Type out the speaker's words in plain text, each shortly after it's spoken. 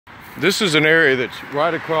This is an area that's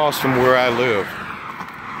right across from where I live.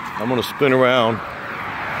 I'm gonna spin around.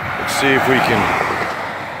 Let's see if we can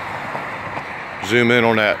zoom in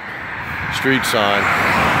on that street sign.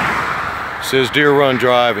 It says Deer Run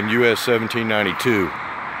Drive in US 1792.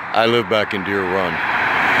 I live back in Deer Run.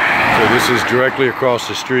 So this is directly across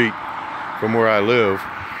the street from where I live.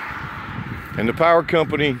 And the power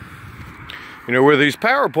company, you know, where these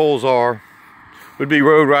power poles are, would be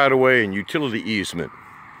road right of way and utility easement.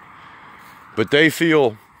 But they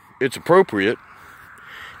feel it's appropriate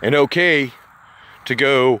and okay to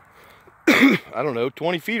go, I don't know,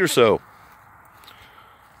 20 feet or so.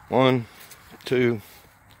 1, 2,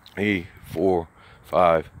 3, 4,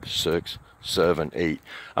 5, 6, 7, 8.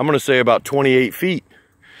 I'm gonna say about 28 feet.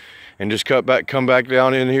 And just come back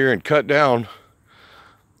down in here and cut down.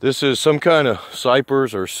 This is some kind of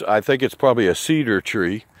cypress, or I think it's probably a cedar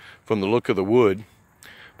tree from the look of the wood.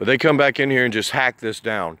 But they come back in here and just hack this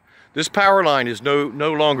down. This power line is no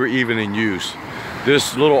longer even in use.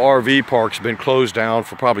 This little RV park's been closed down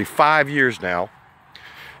for probably 5 years now.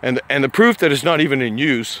 And the proof that it's not even in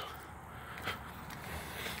use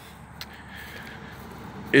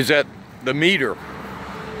is that the meter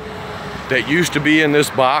that used to be in this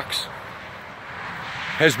box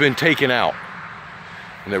has been taken out.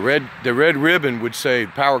 And the red ribbon would say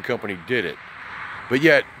the power company did it. But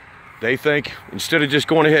yet, they think instead of just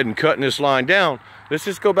going ahead and cutting this line down, let's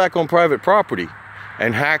just go back on private property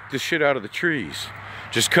and hack the shit out of the trees.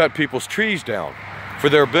 Just cut people's trees down for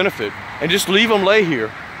their benefit and just leave them lay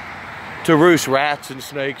here to roost rats and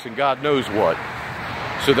snakes and God knows what.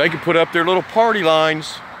 So they can put up their little party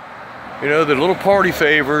lines, you know, the little party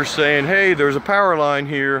favors saying, hey, there's a power line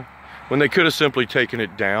here, when they could have simply taken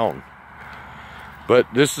it down. But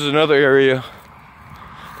this is another area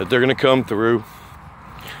that they're gonna come through.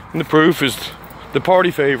 And the proof is the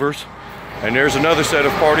party favors. And there's another set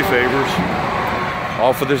of party favors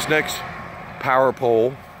off of this next power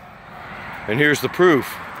pole. And here's the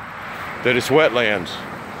proof that it's wetlands.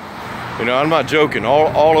 You know, I'm not joking,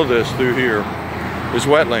 all of this through here is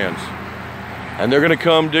wetlands. And they're gonna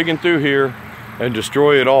come digging through here and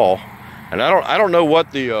destroy it all. And I don't know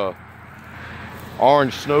what the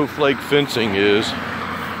orange snowflake fencing is,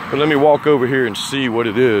 but let me walk over here and see what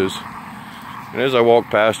it is. And as I walk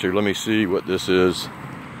past here, let me see what this is.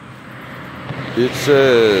 It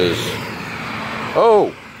says,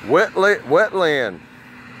 oh, wetland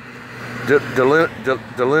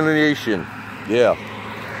delineation.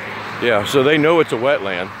 Yeah, so they know it's a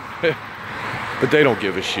wetland, but they don't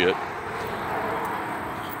give a shit.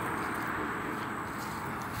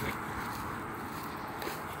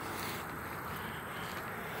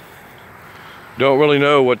 Don't really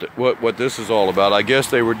know what this is all about. I guess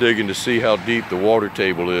they were digging to see how deep the water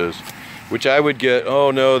table is, which I would get, oh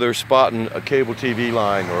no, they're spotting a cable TV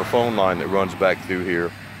line or a phone line that runs back through here.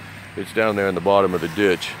 It's down there in the bottom of the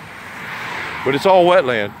ditch. But it's all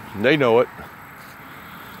wetland, and they know it.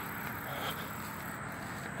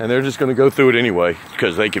 And they're just gonna go through it anyway,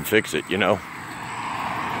 because they can fix it, you know?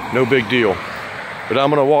 No big deal. But I'm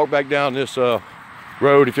gonna walk back down this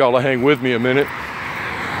road, if y'all will hang with me a minute,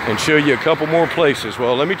 and show you a couple more places.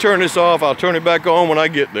 Well, let me turn this off. I'll turn it back on when I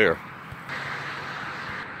get there.